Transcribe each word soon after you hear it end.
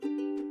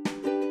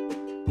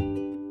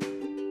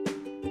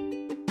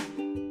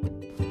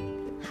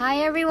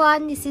Hi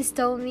everyone, this is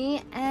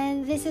Tommy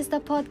and this is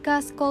the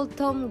podcast called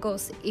Tom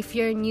Goes. If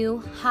you're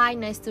new, hi,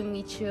 nice to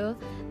meet you.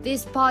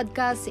 This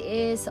podcast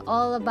is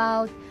all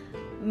about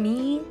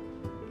me,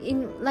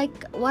 in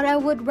like what I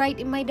would write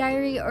in my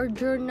diary or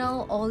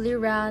journal, all the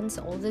rants,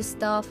 all the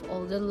stuff,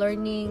 all the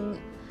learnings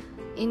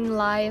in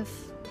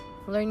life,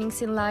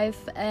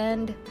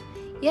 and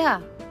yeah,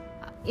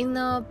 in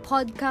a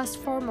podcast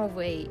form of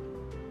way.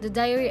 The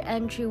diary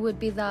entry would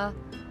be the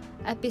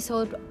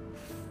episode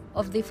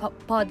of the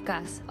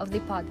podcast.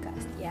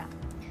 Yeah.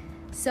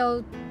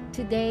 So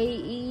today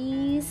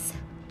is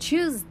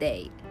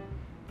Tuesday,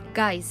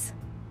 guys.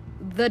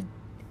 The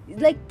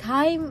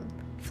time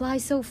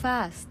flies so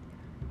fast.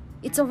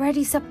 It's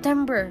already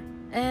September,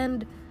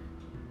 and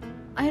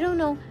I don't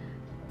know.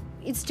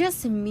 It's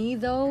just me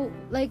though.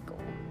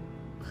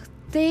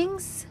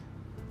 There's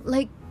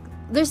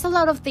a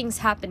lot of things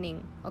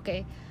happening.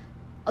 Okay,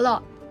 a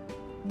lot,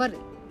 but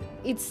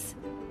it's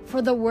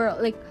for the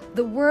world.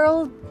 The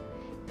world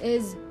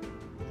is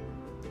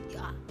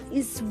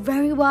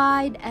very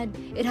wide, and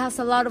it has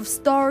a lot of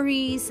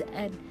stories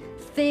and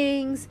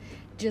things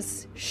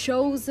just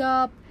shows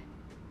up.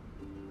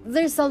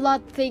 There's a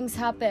lot of things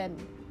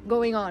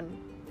going on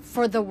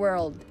for the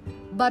world,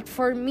 but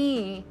for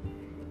me,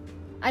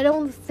 I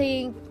don't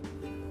think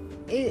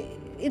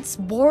it's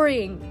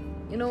boring.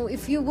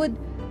 If you would,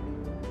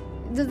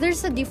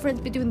 there's a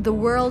difference between the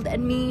world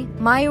and me.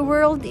 My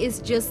world is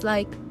just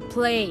like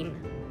plain,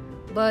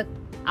 but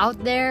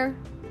out there,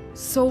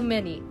 so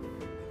many.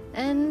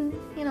 And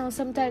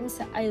sometimes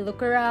I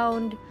look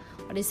around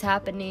what is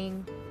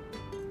happening.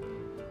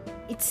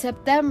 It's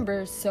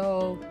September,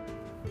 so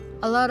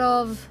a lot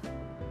of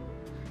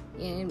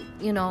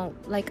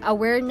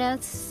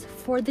awareness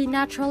for the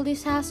natural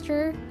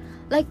disaster.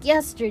 Like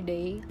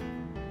yesterday,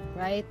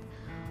 right,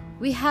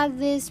 we had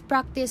this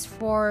practice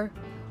for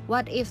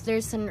what if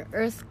there's an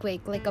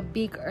earthquake, like a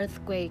big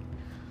earthquake.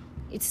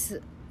 It's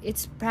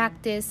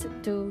practice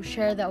to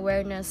share the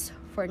awareness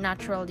for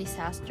natural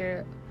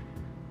disaster.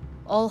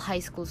 All high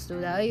schools do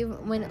that.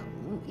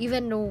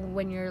 Even though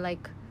when you're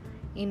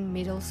in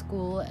middle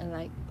school,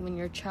 and when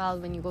you're a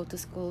child, when you go to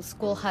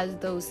school has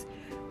those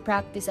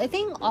practice. I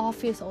think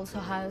office also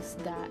has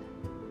that,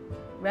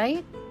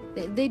 right?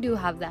 They do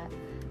have that.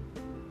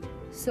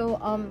 So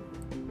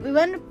we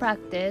went to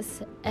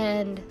practice,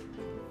 and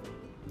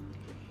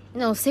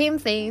same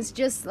things,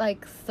 just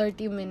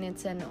 30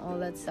 minutes and all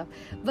that stuff.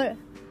 But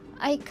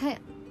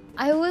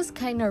I was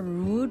kind of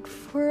rude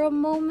for a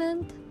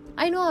moment.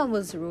 I know I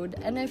was rude,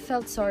 and I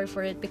felt sorry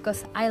for it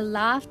because I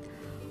laughed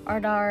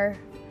at our,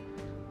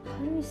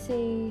 how do you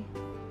say,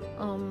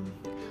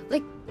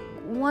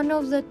 one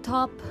of the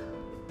top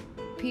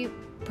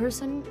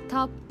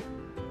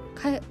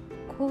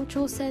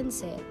Kocho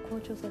sensei,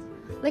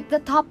 the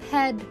top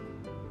head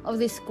of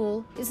the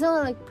school. It's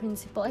not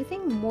principal. I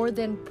think more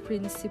than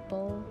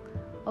principal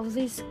of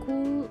the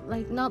school,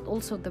 not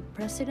also the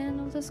president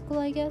of the school,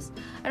 I guess.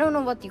 I don't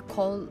know what you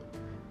call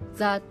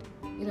that,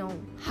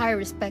 high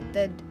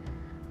respected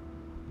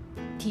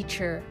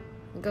teacher.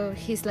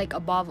 He's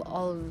above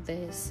all of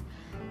this.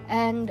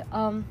 And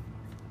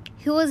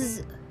he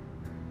was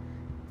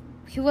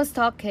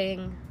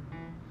talking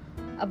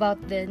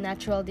about the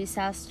natural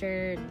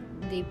disaster,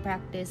 the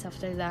practice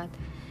after that.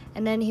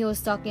 And then he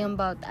was talking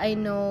about, I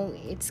know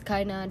it's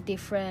kind of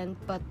different,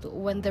 but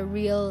when the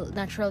real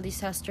natural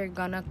disaster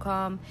gonna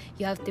come,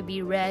 you have to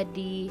be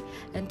ready.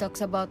 And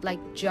talks about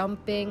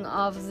jumping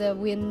off the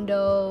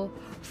window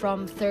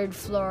from 3rd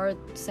floor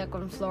to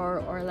 2nd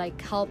floor, or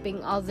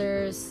helping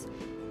others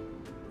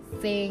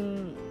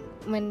thing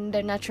when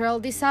the natural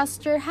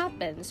disaster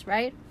happens,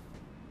 right?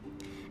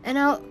 And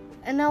I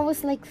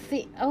was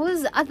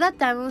at that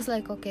time I was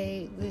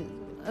okay.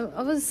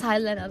 I was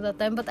silent at that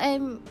time, but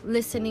I'm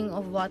listening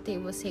of what he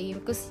was saying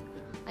because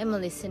I'm a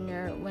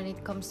listener when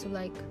it comes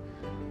to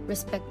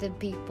respected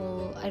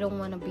people. I don't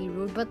want to be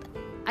rude, but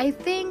I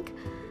think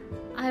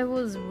I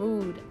was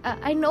rude.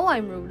 I know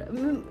I'm rude.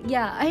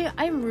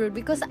 I'm rude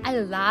because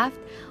I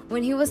laughed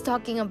when he was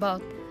talking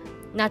about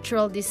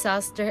natural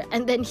disaster,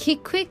 and then he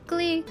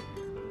quickly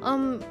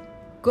go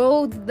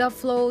with the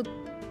flow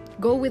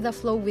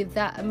with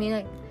that. I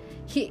mean,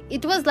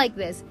 it was like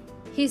this.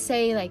 He's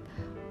saying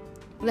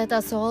let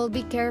us all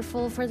be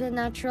careful for the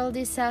natural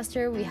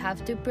disaster. We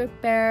have to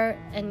prepare,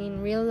 and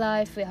in real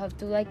life we have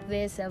to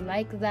this and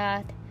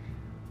that.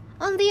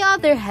 On the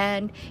other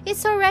hand,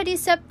 it's already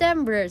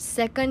September.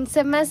 2nd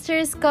semester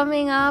is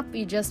coming up.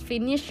 You just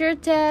finished your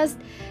test.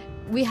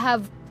 We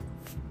have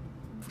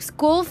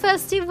school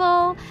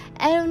festival,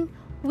 and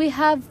we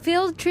have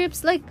field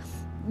trips.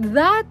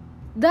 That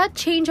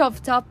change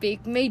of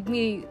topic made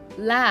me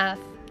laugh.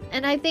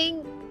 And I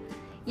think,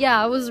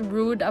 I was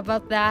rude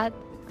about that.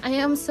 I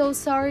am so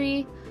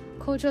sorry,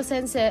 Kocho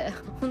sensei.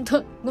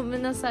 Honto,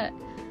 gomenasai.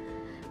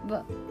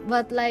 But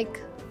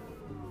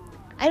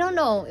I don't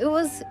know. It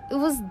was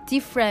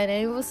different,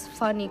 and it was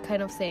funny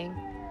kind of thing.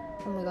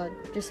 Oh my god,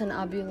 there's an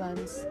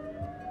ambulance.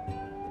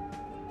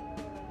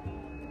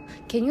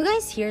 Can you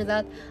guys hear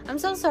that? I'm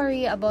so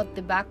sorry about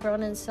the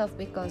background and stuff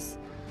because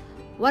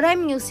what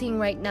I'm using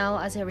right now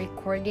as a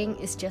recording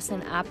is just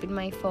an app in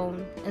my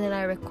phone, and then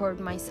I record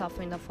myself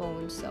in the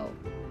phone, so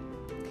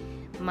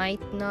might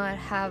not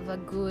have a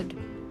good,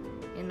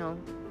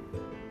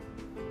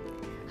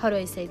 how do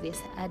I say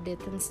this, edit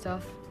and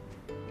stuff.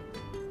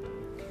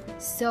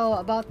 So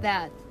about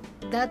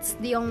that's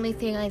the only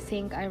thing I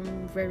think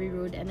I'm very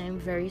rude and I'm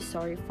very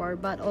sorry for.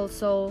 But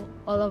also,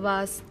 all of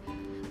us,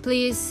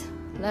 please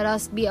let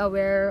us be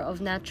aware of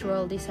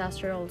natural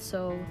disaster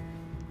also,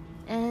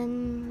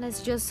 and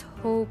let's just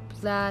hope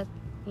that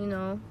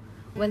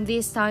when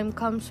this time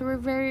comes, we're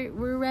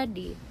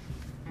ready.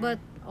 But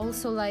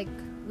also, like,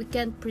 we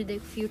can't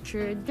predict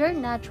future. They're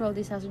natural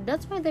disasters.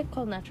 That's why they're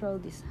called natural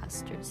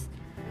disasters.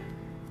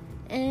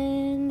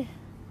 And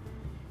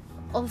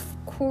of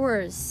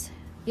course,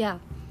 yeah,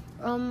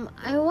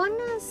 I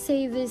wanna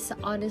say this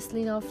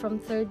honestly now, from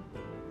third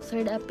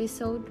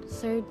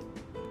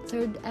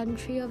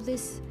entry of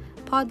this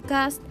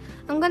podcast.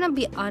 I'm gonna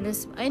be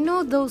honest. I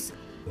know those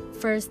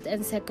first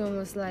and second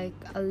was like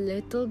a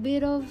little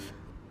bit of,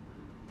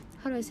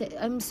 how do I say,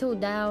 I'm so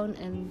down,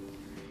 and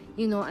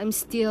I'm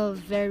still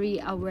very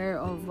aware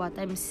of what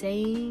I'm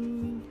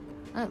saying.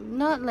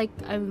 Not like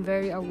I'm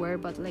very aware,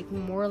 but like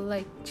more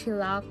like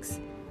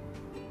chillax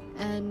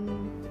and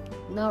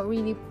not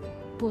really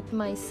put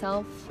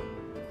myself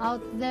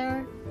out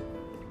there.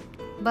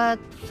 But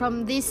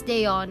from this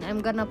day on, I'm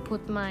gonna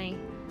put my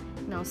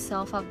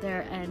self out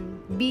there and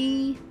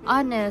be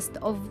honest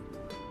of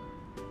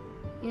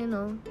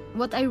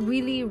what I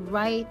really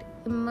write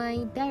in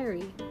my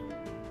diary,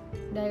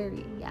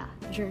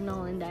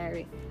 journal and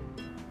diary.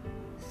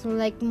 So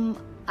like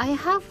I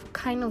have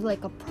kind of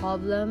like a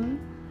problem,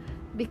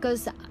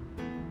 because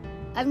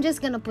I'm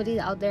just gonna put it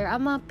out there,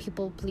 I'm a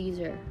people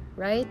pleaser,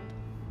 right?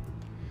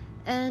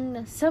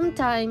 And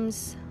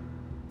sometimes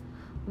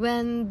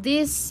when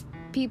these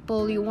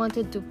people you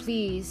wanted to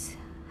please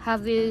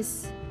have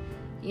this,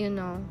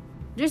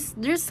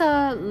 there's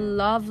a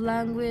love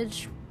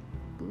language.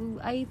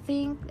 I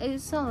think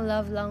it's not a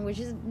love language,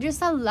 it's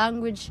just a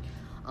language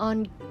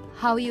on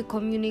how you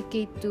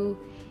communicate to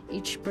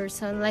each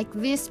person. Like,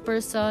 this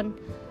person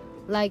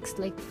likes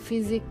like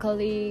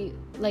physically,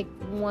 like,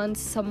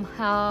 wants some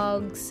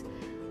hugs,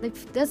 like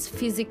that's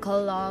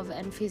physical love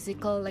and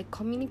physical like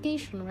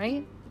communication,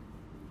 right?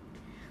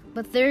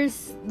 But there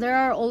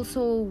are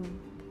also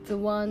the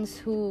ones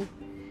who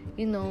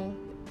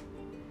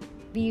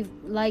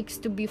likes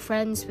to be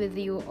friends with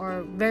you,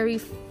 or very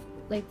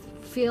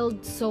feel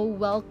so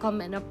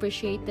welcome and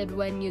appreciated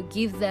when you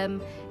give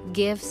them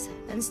gifts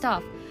and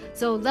stuff.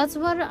 So that's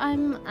what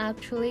I'm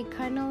actually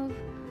kind of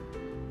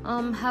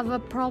have a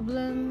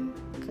problem,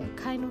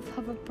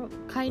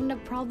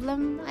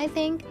 problem, I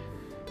think,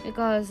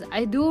 because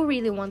I do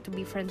really want to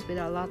be friends with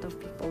a lot of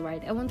people,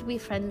 right? I want to be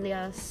friendly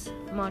as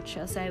much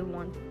as I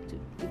want to,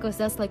 because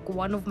that's like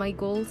one of my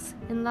goals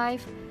in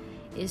life,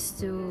 is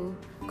to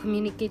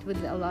communicate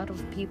with a lot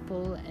of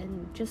people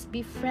and just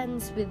be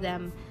friends with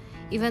them,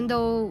 even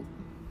though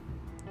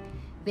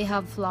they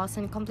have flaws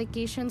and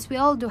complications. We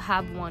all do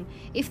have one.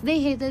 If they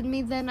hated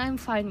me, then I'm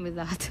fine with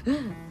that.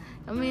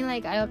 I mean,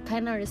 like, I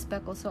kind of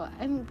respect also.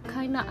 I'm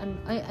kind of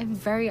I'm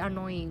very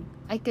annoying.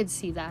 I could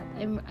see that.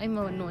 I'm an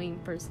annoying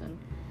person.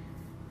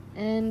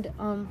 And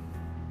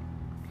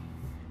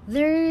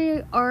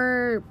there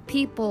are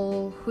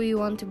people who you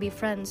want to be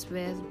friends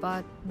with,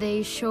 but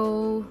they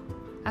show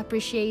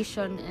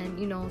appreciation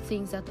and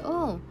things that,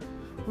 oh,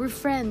 we're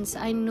friends,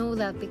 I know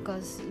that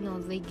because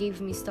they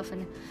gave me stuff.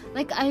 And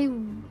like,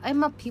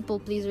 I'm a people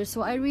pleaser,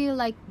 so I really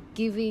like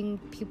giving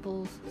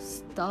people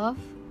stuff.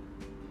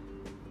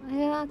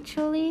 I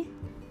actually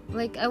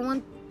like, I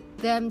want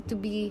them to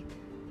be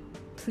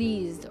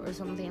pleased or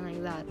something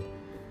like that.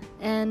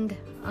 And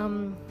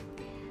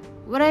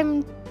what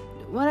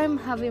I'm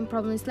having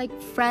problems, like,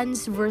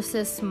 friends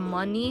versus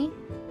money,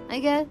 I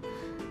guess.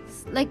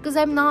 Like, because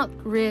I'm not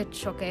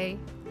rich, okay?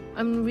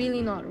 I'm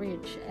really not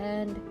rich,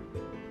 and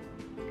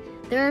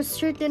there are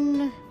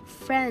certain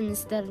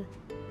friends that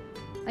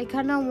I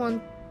kind of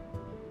want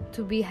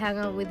to be hang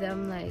out with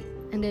them, like,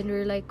 and then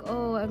they're like,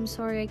 oh, I'm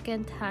sorry, I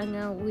can't hang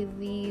out with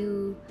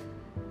you.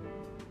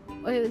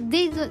 Or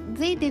they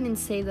didn't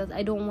say that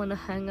I don't want to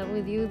hang out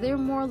with you. They're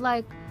more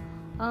like,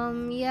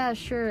 yeah,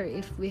 sure,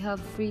 if we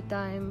have free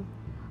time,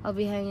 I'll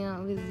be hanging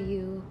out with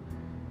you.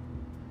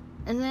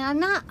 And then I'm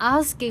not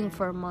asking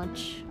for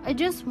much. I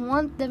just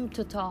want them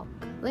to talk.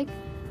 Like,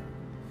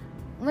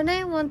 when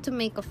I want to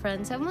make a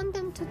friends, I want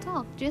them to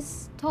talk.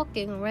 Just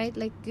talking, right?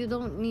 Like, you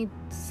don't need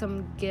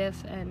some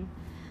gift and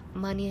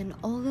money and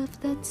all of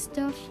that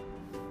stuff.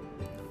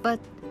 But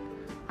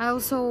I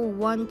also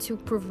want to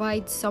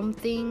provide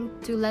something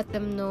to let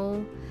them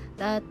know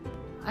that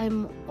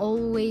I'm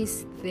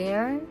always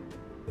there.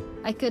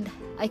 I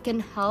can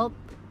help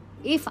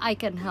if I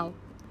can help.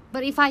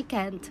 But if I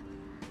can't,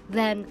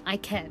 then I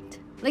can't.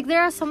 Like,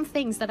 there are some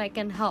things that I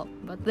can help,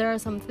 but there are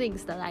some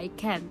things that I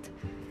can't.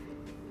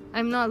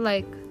 I'm not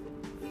like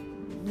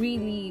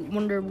really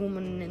Wonder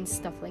Woman and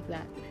stuff like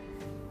that.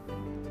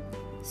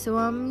 So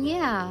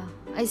yeah,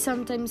 I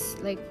sometimes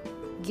like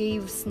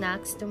gave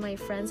snacks to my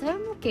friends,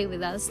 I'm okay with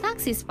that.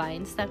 Snacks is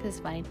fine.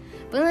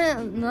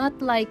 But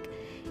not like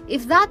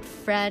if that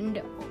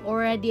friend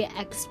already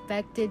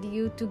expected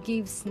you to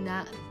give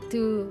snack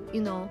to,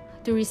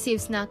 to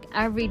receive snack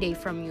every day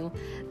from you.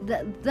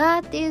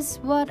 That is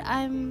what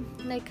I'm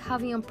like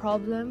having a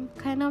problem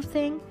kind of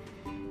thing,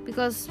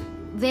 because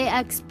they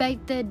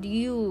expected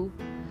you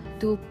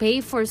to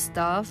pay for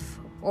stuff,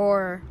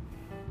 or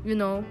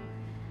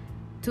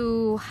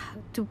to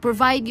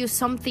provide you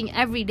something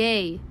every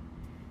day,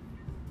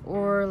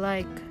 or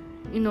like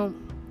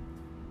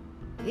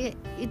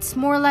it's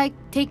more like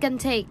take and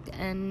take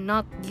and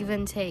not give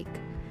and take.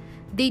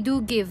 They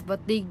do give,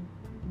 but they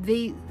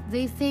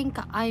think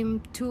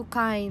I'm too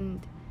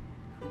kind,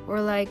 or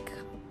like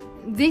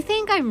they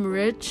think I'm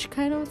rich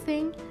kind of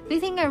thing. They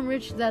think I'm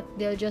rich, that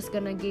they're just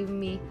gonna give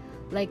me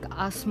like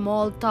a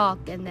small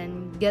talk and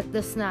then get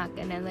the snack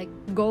and then like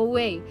go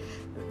away.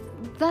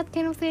 That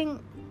kind of thing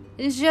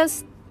is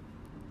just,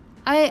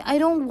 I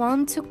don't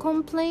want to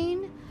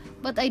complain,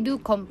 but I do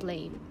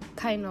complain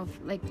kind of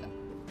like.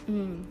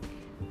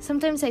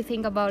 Sometimes I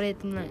think about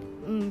it and like,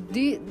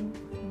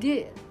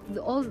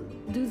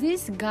 do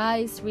these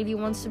guys really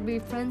want to be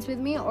friends with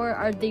me, or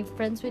are they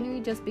friends with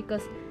me just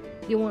because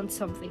they want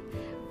something?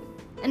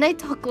 And I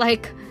talk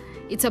like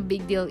it's a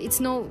big deal. It's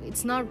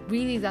not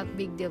really that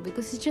big deal,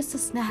 because it's just a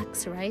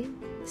snacks, right?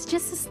 It's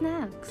just a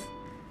snacks.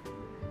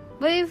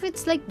 But if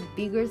it's like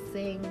bigger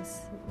things,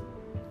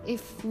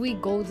 if we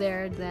go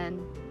there,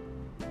 then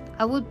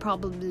I would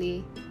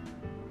probably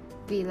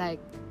be like,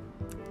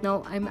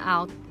 no, I'm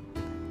out,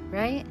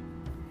 right?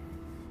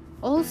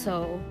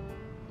 Also,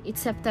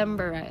 it's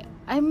September, right?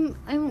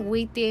 I'm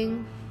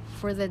waiting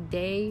for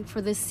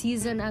the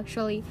season.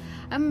 Actually,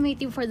 I'm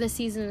waiting for the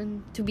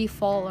season to be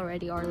fall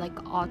already, or like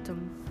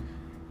autumn.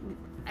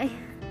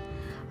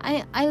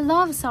 I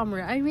love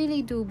summer, I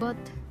really do, but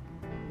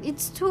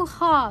it's too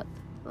hot.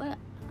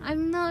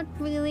 I'm not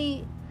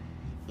really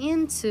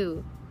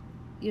into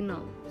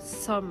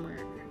summer.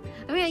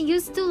 I mean, I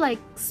used to like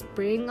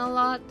spring a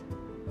lot.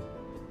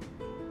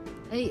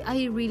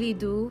 I really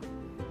do.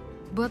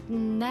 But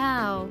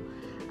now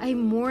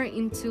I'm more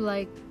into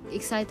like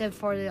excited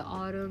for the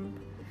autumn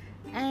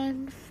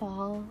and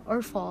fall.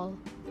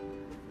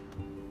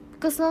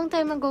 Because long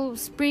time ago,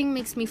 spring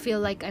makes me feel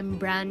like I'm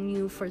brand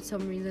new for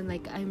some reason.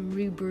 Like I'm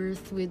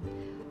rebirth with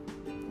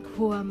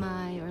who am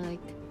I, or like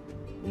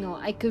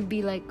I could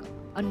be like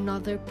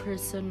another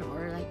person,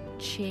 or like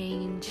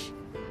change.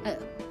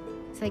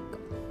 It's like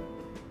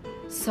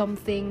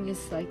something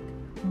is like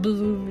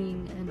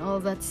blooming and all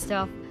that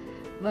stuff.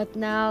 But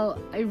now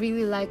I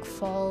really like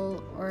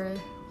fall or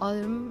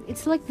autumn.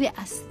 It's like the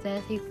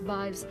aesthetic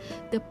vibes,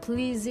 the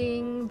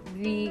pleasing,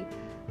 the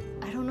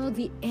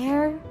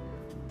air.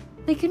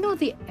 Like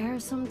the air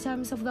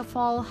sometimes of the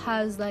fall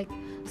has like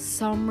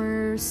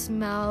summer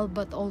smell,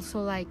 but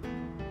also like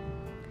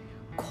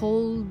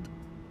cold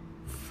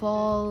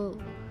fall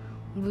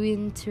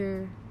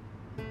winter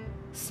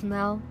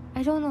smell.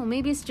 I don't know,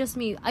 maybe it's just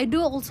me. I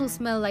do also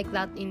smell like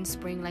that in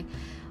spring. Like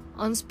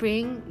on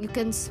spring you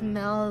can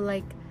smell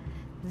like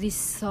this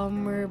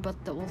summer, but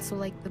also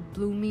like the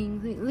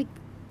blooming, like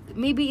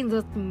maybe in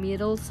the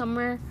middle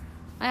summer.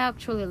 I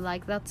actually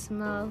like that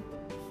smell.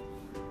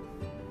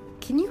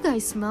 Can you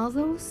guys smell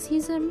those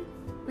season,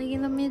 like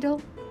in the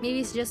middle? Maybe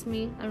it's just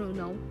me, I don't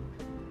know.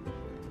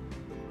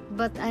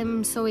 But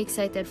I'm so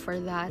excited for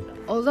that,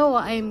 although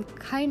I'm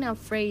kind of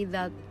afraid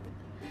that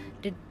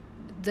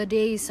the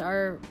days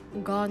are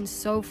gone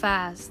so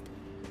fast,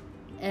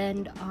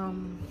 and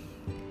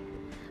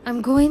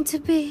I'm going to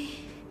be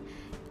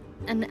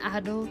an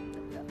adult.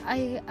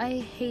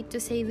 I hate to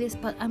say this,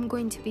 but I'm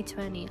going to be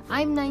 20.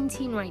 I'm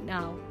 19 right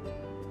now,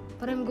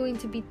 but I'm going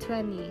to be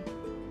 20.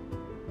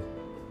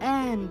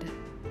 And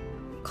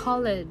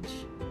college,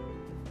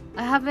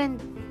 I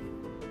haven't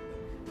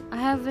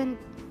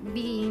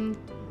been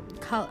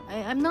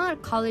I'm not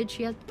at college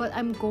yet, but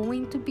I'm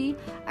going to be.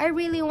 I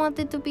really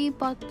wanted to be,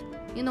 but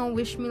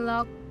wish me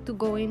luck to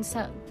go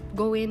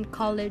in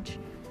college.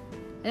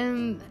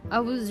 And I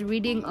was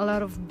reading a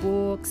lot of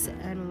books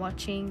and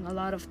watching a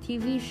lot of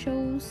TV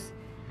shows,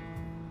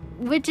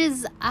 which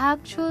is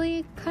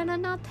actually kind of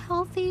not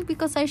healthy,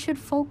 because I should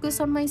focus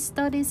on my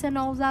studies and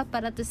all that.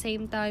 But at the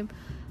same time,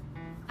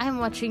 I'm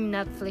watching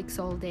Netflix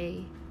all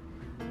day.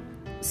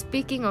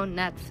 Speaking on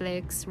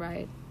Netflix,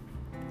 right?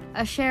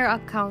 I share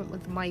account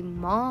with my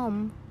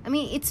mom. I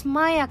mean, it's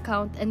my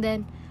account, and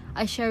then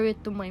I share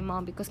it to my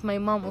mom, because my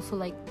mom also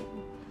like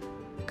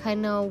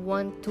kind of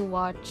want to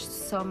watch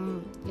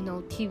some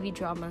TV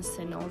dramas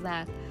and all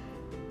that.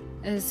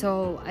 And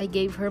so I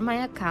gave her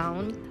my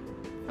account.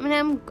 I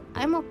mean,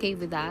 I'm okay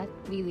with that,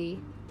 really.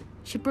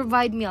 She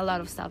provide me a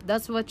lot of stuff.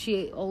 That's what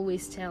she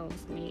always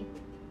tells me.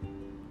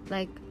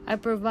 Like, I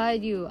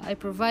provide you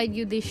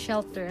this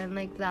shelter and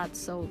like that.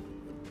 So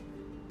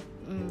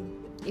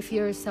if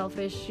you're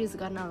selfish, she's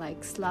gonna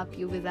like slap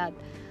you with that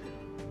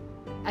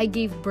I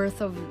gave birth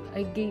to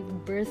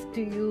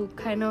you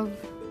kind of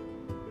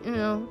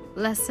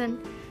lesson.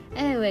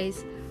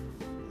 Anyways,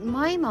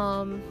 my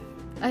mom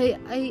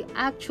I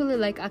actually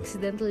like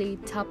accidentally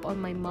tap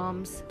on my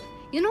mom's,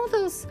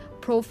 those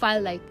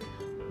profile like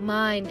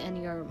mine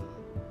and your,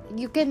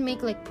 you can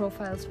make like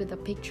profiles with a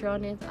picture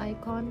on it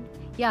icon.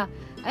 Yeah,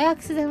 I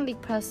accidentally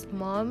pressed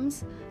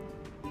mom's,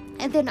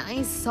 and then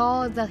I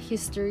saw the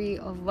history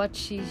of what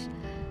she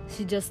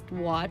just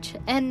watched,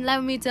 and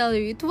let me tell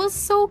you, it was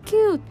so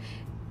cute.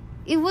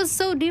 It was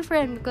so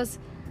different because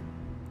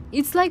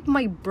it's like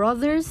my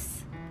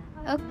brother's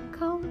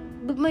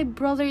account, but my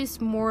brother is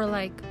more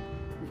like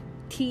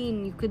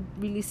teen. You could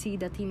really see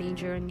the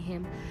teenager in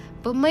him.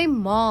 But my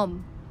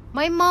mom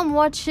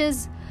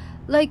watches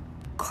like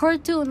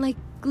cartoon, like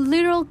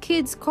little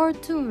kids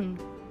cartoon.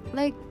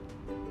 Like,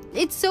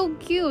 it's so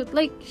cute.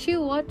 Like, she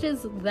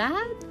watches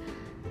that.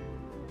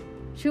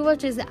 She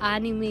watches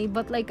anime,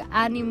 but like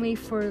anime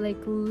for like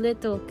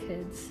little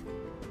kids.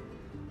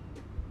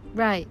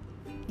 Right.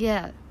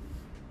 Yeah.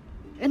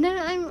 And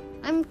then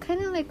I'm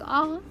kind of like,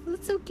 oh,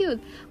 that's so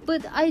cute.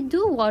 But I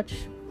do watch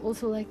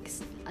also like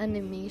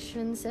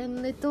animations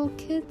and little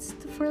kids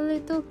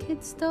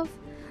stuff.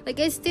 Like,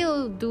 I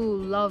still do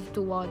love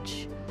to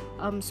watch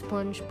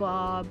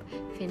SpongeBob,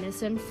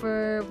 Phineas and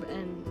Ferb,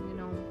 and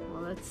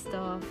all that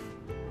stuff.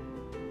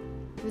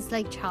 It's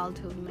like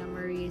childhood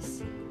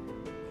memories.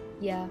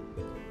 Yeah.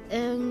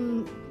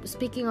 And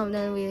speaking of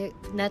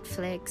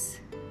Netflix,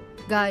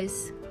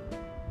 guys,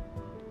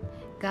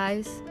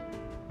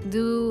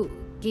 do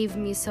give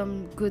me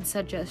some good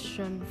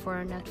suggestion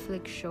for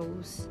Netflix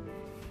shows.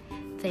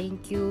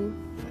 Thank you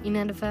in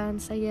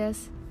advance, I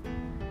guess.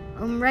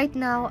 Right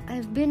now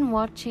I've been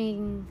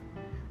watching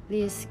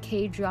this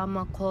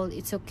K-drama called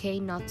It's Okay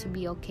Not to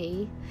Be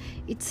Okay.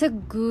 It's a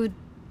good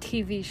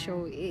TV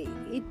show.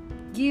 It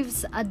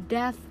gives a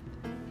depth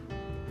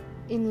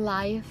in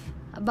life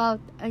about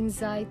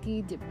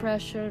anxiety,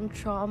 depression,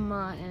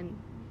 trauma, and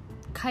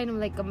kind of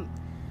like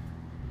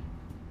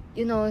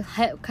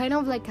kind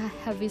of like a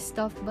heavy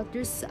stuff, but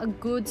there's a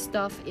good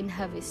stuff in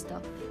heavy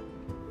stuff.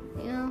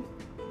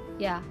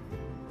 Yeah.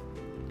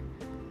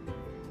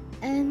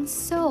 And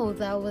so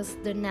that was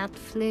the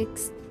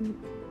Netflix,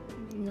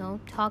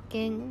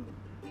 talking,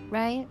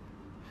 right?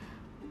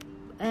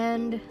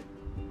 And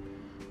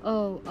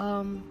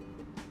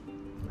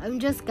I'm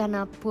just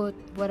gonna put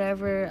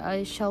whatever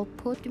I shall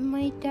put in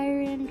my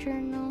diary and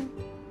journal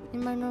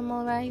in my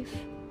normal life.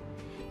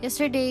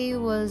 Yesterday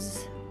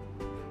was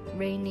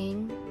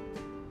raining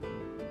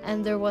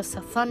and there was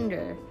a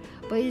thunder,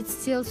 but it's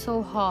still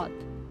so hot.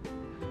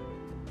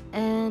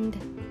 And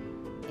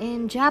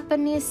in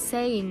Japanese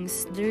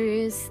sayings, there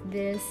is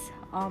this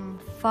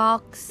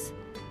fox.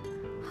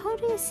 How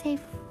do you say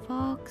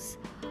fox?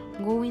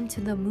 Going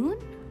to the moon,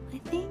 I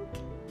think.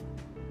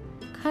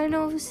 Kind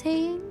of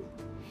saying.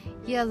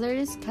 Yeah, there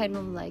is kind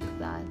of like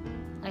that.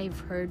 I've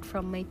heard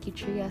from my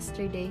teacher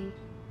yesterday.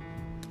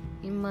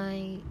 In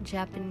my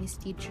Japanese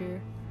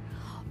teacher.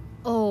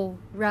 Oh,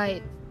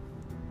 right.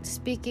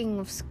 Speaking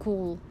of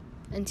school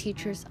and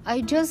teachers,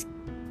 I just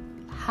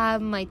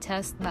have my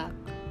test back.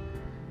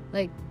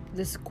 Like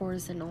the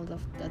scores and all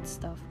of that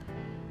stuff.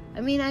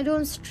 I mean, I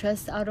don't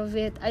stress out of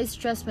it. I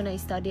stress when I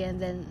study and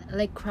then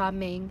like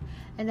cramming.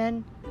 And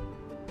then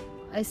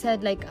I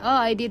said like, oh,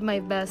 I did my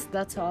best,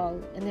 that's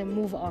all. And then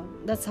move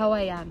on. That's how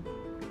I am.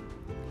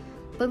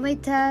 But my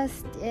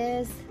test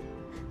is...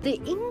 the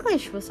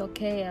English was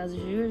okay as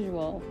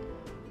usual.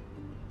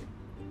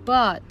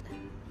 But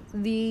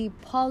the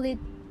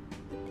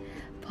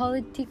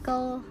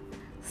political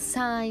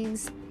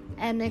science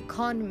and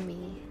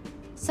economy,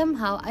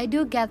 somehow I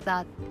do get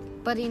that,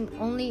 but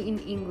only in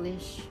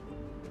English.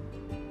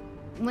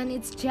 When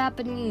it's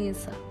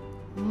Japanese,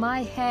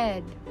 my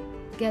head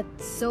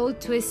gets so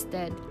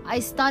twisted. I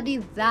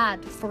studied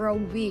that for a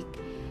week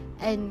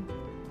and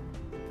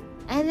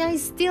I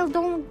still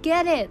don't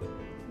get it,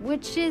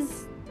 which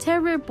is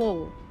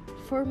terrible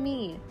for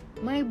me.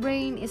 My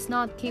brain is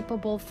not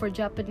capable for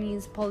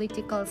Japanese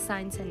political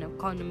science and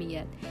economy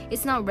yet.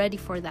 It's not ready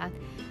for that.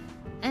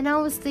 And I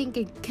was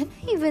thinking, can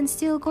I even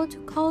still go to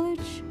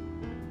college?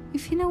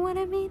 If you know what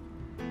I mean?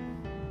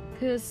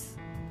 Because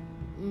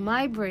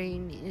my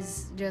brain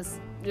is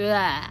just...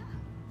 blah.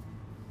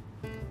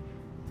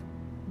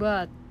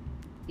 But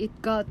it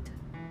got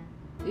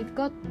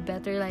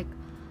better. Like,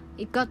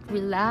 it got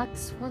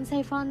relaxed once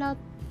I found out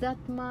that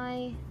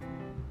my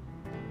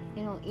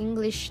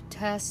English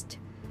test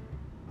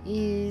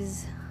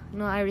is...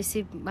 no, I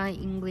received my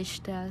English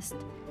test.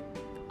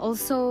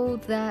 Also,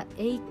 the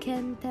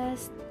Aiken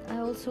test. I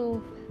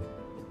also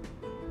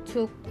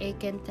took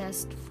Aiken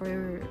test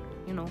for,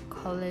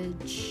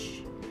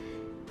 college.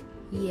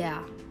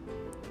 Yeah,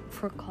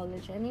 for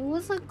college. And it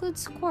was a good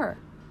score.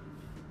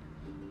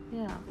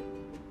 Yeah.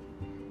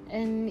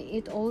 And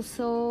it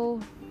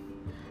also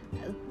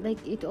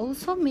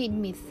made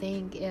me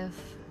think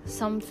if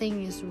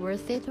something is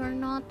worth it or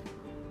not.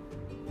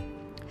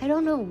 I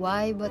don't know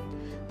why, but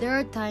there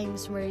are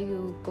times where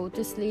you go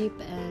to sleep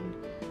and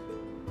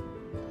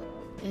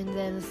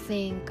then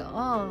think,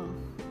 oh,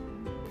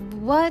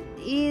 what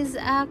is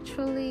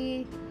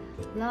actually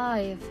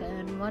life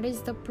and what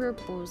is the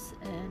purpose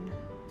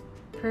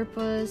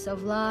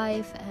of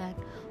life and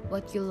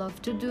what you love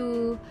to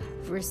do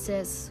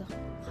versus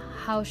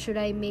how should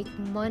I make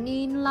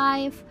money in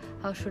life,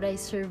 how should I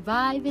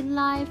survive in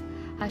life,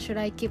 how should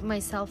I keep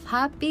myself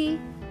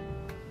happy.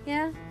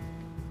 Yeah,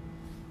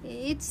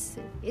 it's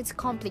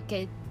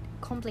complicated,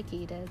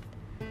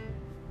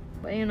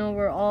 but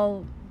we're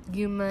all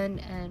human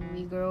and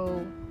we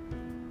grow.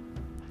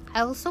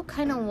 I also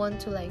kind of want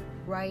to like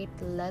write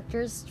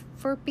letters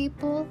for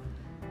people.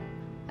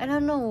 I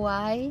don't know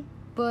why,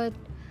 but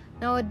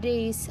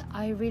nowadays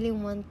I really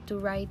want to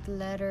write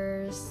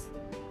letters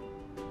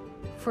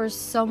for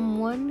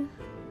someone,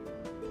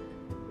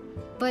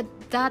 but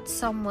that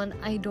someone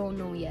I don't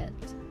know yet.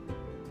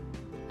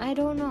 I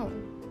don't know.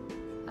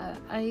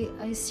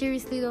 I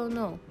seriously don't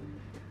know.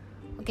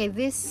 Okay,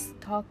 this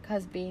talk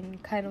has been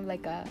kind of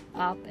like a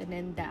up and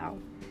then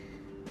down,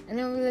 and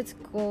then let's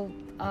go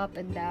up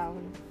and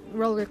down,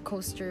 roller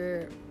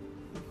coaster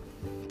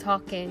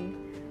talking.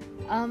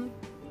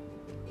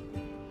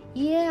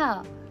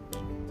 Yeah,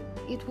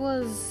 it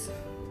was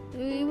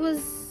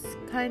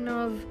kind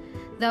of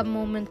that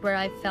moment where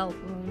I felt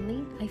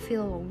lonely. I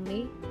feel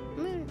lonely.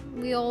 I mean,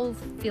 we all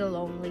feel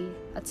lonely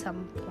at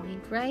some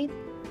point, right?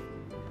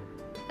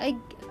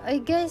 I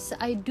guess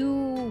I do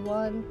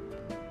want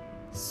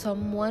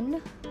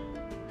someone.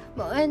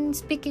 And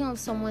speaking of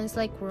someone, it's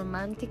like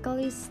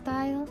romantically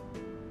style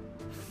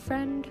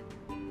friend.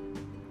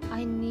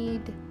 I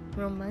need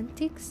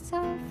romantic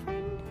style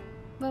friend,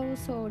 but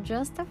also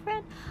just a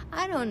friend.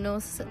 I don't know.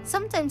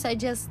 Sometimes I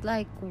just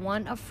like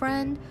want a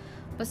friend,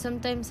 but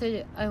sometimes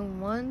I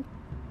want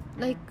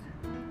like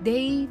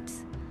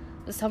dates.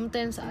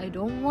 Sometimes I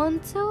don't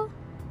want to.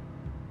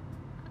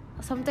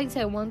 Sometimes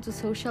I want to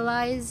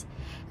socialize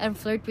and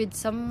flirt with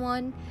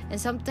someone,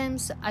 and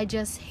sometimes I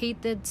just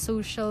hated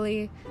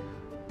socially.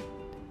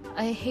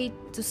 I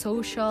hate to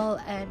social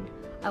and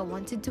I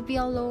wanted to be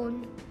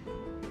alone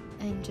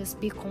and just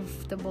be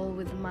comfortable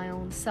with my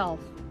own self.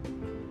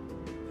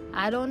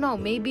 I don't know,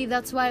 maybe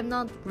that's why I'm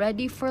not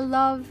ready for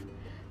love.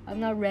 I'm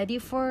not ready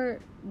for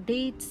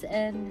dates,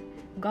 and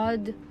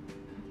God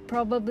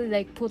probably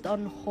like put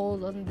on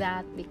hold on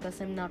that because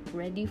I'm not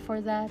ready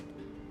for that.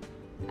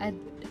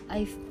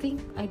 I think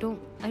I don't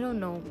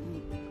know.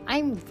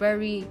 I'm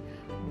very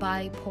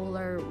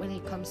bipolar when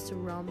it comes to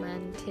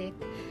romantic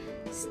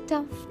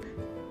stuff.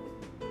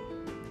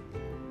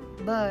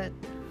 But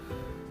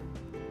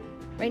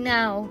right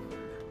now,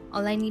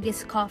 all I need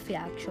is coffee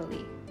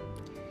actually.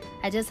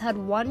 I just had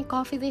one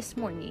coffee this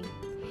morning,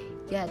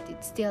 yet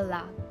it still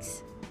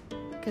lacks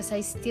because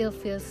I still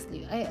feel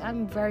sleepy.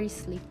 I'm very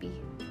sleepy.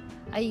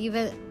 I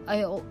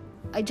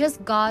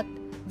just got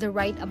the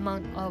right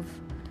amount of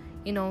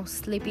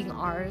sleeping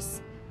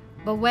hours,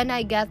 but when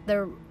I get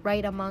the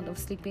right amount of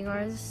sleeping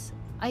hours,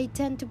 I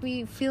tend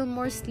to feel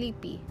more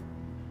sleepy,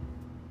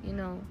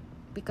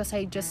 because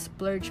I just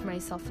splurge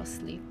myself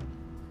asleep.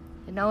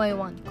 And now I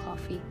want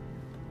coffee.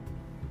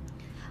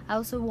 I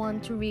also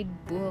want to read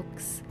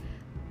books,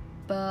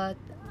 but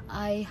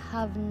I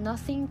have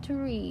nothing to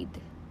read.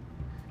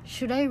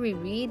 Should I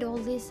reread all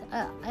this?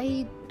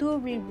 I do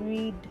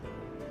reread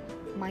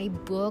my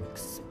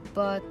books,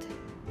 but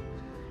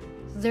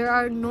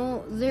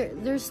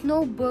there's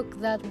no book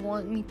that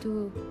want me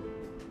to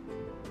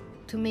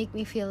make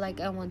me feel like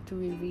I want to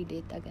reread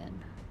it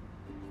again.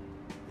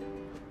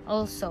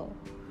 Also,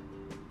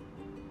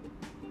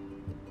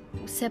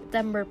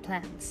 September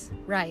plans.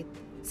 Right.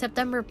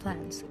 September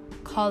plans.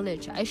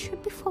 College. I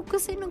should be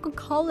focusing on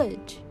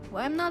college.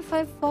 Why I'm not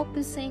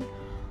focusing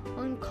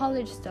on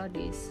college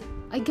studies?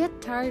 I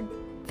get tired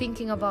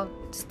thinking about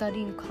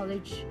studying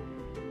college,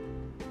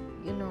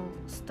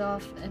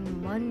 stuff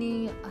and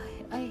money.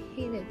 I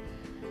hate it.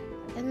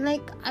 And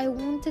I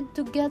wanted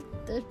to get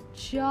a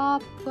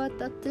job,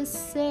 but at the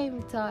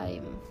same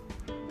time,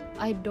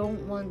 I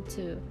don't want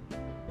to.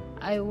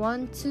 I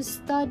want to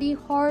study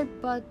hard,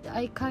 but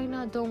I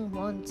kinda don't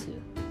want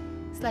to.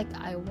 It's like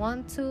I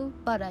want to,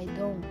 but I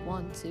don't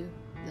want to.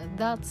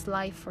 That's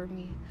life for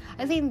me.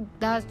 I think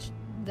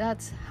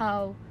that's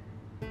how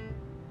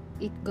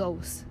it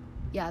goes.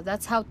 Yeah,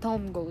 that's how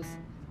Tom goes.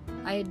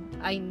 I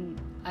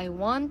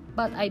want,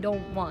 but I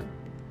don't want.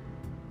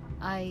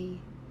 I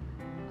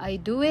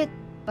do it,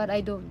 but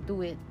I don't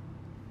do it.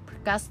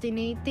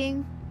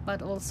 Procrastinating,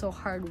 but also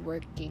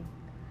hardworking.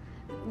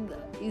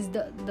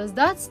 Does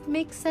that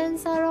make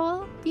sense at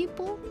all,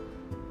 people?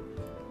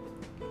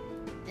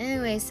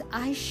 Anyways,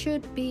 I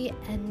should be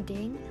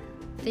ending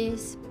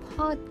this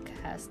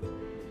podcast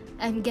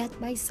and get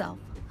myself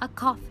a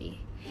coffee.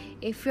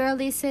 If you're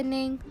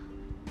listening,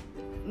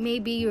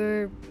 maybe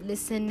you're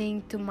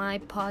listening to my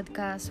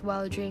podcast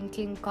while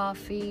drinking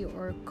coffee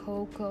or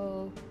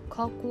cacao,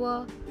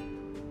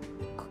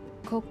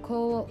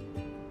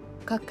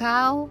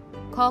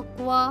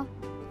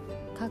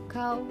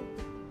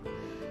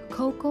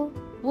 cocoa.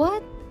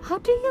 What? How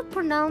do you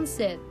pronounce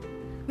it?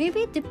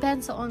 Maybe it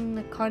depends on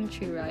the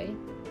country, right?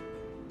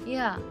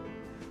 Yeah.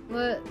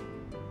 But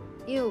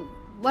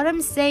what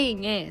I'm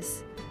saying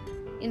is,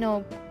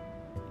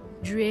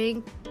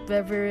 drink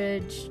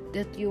beverage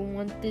that you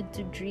wanted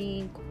to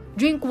drink.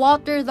 Drink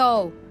water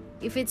though.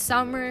 If it's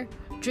summer,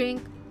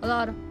 drink a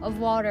lot of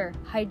water.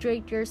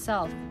 Hydrate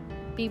yourself,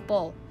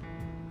 people.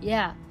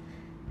 Yeah.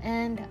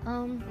 And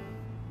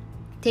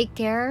take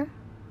care,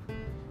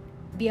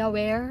 be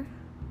aware,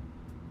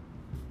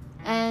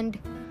 and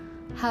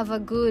have a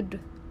good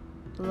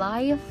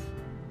life,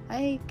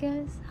 I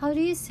guess. How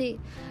do you say?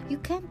 You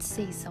can't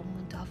say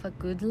someone to have a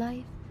good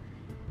life,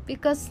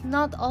 because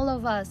not all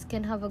of us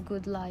can have a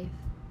good life.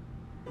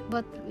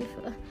 But if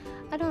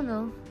I don't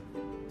know.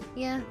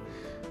 Yeah.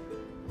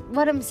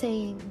 What I'm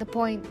saying, the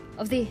point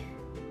of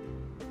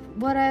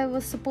what I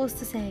was supposed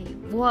to say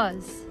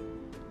was,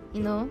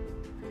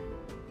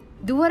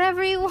 do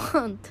whatever you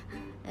want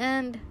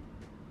and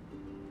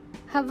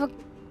have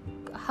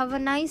a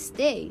nice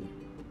day.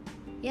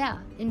 Yeah,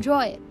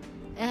 enjoy it.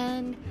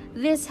 And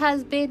this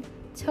has been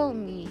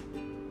Tommy.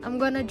 I'm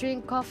gonna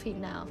drink coffee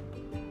now.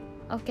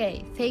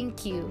 Okay,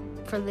 thank you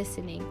for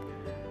listening.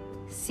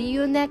 See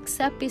you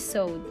next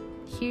episode.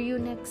 Hear you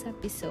next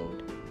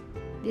episode.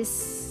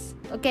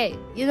 Okay,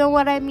 you know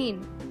what I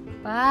mean.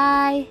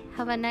 Bye.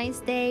 Have a nice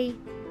day.